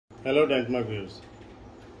Hello Dentmark viewers.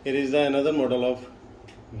 Here is another model of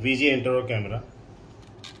VGA Intraoral camera.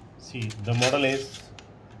 See, the model is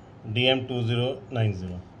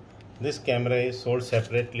DM-2090. This camera is sold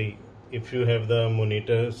separately. If you have the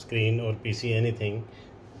monitor, screen or PC, anything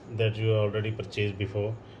that you already purchased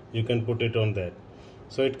before, you can put it on that.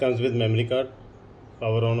 So it comes with memory card,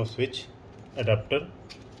 power on off switch, adapter.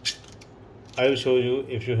 I will show you,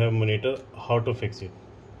 if you have monitor, how to fix it.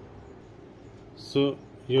 So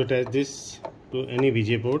you attach this to any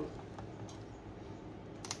VGA port,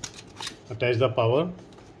 attach the power,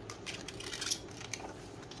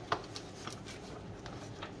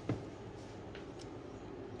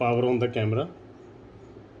 on the camera,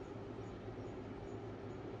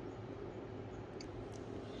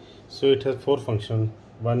 so it has 4 functions.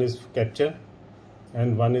 One is capture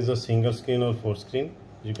and one is a single screen or 4 screen,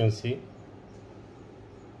 you can see,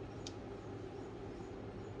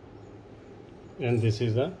 and this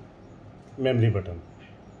is the memory button.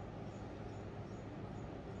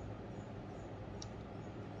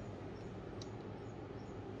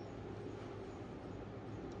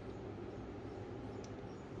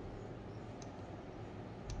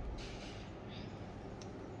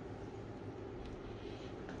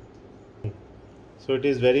 So it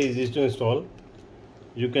is very easy to install.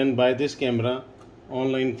 You can buy this camera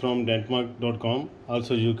online from dentmark.com.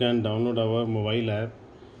 Also you can download our mobile app.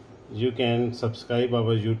 You can subscribe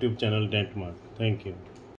our YouTube channel Dentmark. Thank you.